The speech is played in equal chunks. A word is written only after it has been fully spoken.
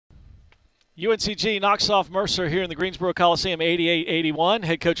UNCG knocks off Mercer here in the Greensboro Coliseum 88-81.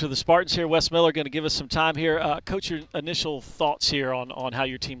 Head coach of the Spartans here, Wes Miller, going to give us some time here. Coach, your initial thoughts here on how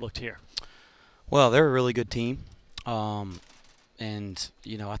your team looked here. Well, they're a really good team. And,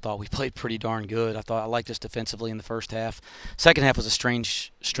 you know, I thought we played pretty darn good. I liked us defensively in the first half. Second half was a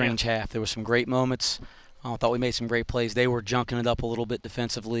strange half. There were some great moments. I thought we made some great plays. They were junking it up a little bit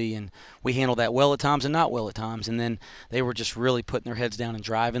defensively, and we handled that well at times and not well at times. And then they were just really putting their heads down and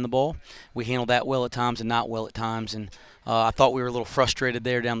driving the ball. We handled that well at times and not well at times. And I thought we were a little frustrated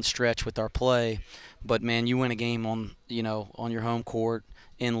there down the stretch with our play. But, man, you win a game on your home court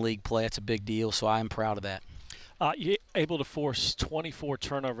in league play. That's a big deal, so I am proud of that. You're able to force 24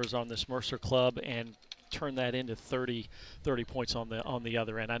 turnovers on this Mercer club and turn that into 30 points on the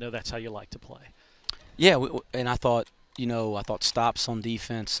other end. I know that's how you like to play. Yeah, and I thought stops on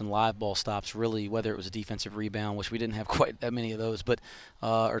defense and live ball stops really, whether it was a defensive rebound, which we didn't have quite that many of those, but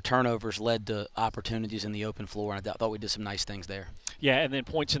or turnovers led to opportunities in the open floor, and I thought we did some nice things there. Yeah, and then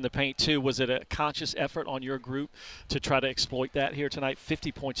points in the paint too. Was it a conscious effort on your group to try to exploit that here tonight?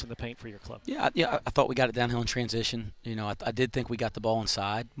 50 points in the paint for your club. Yeah, I thought we got it downhill in transition. You know, I did think we got the ball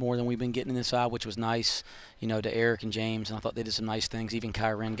inside more than we've been getting inside, which was nice, you know, to Eric and James, and I thought they did some nice things. Even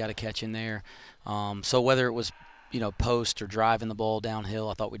Kyren got a catch in there. So whether it was post or driving the ball downhill,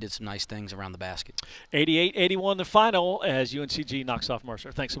 I thought we did some nice things around the basket. 88-81 the final as UNCG knocks off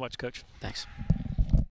Mercer. Thanks so much, Coach. Thanks.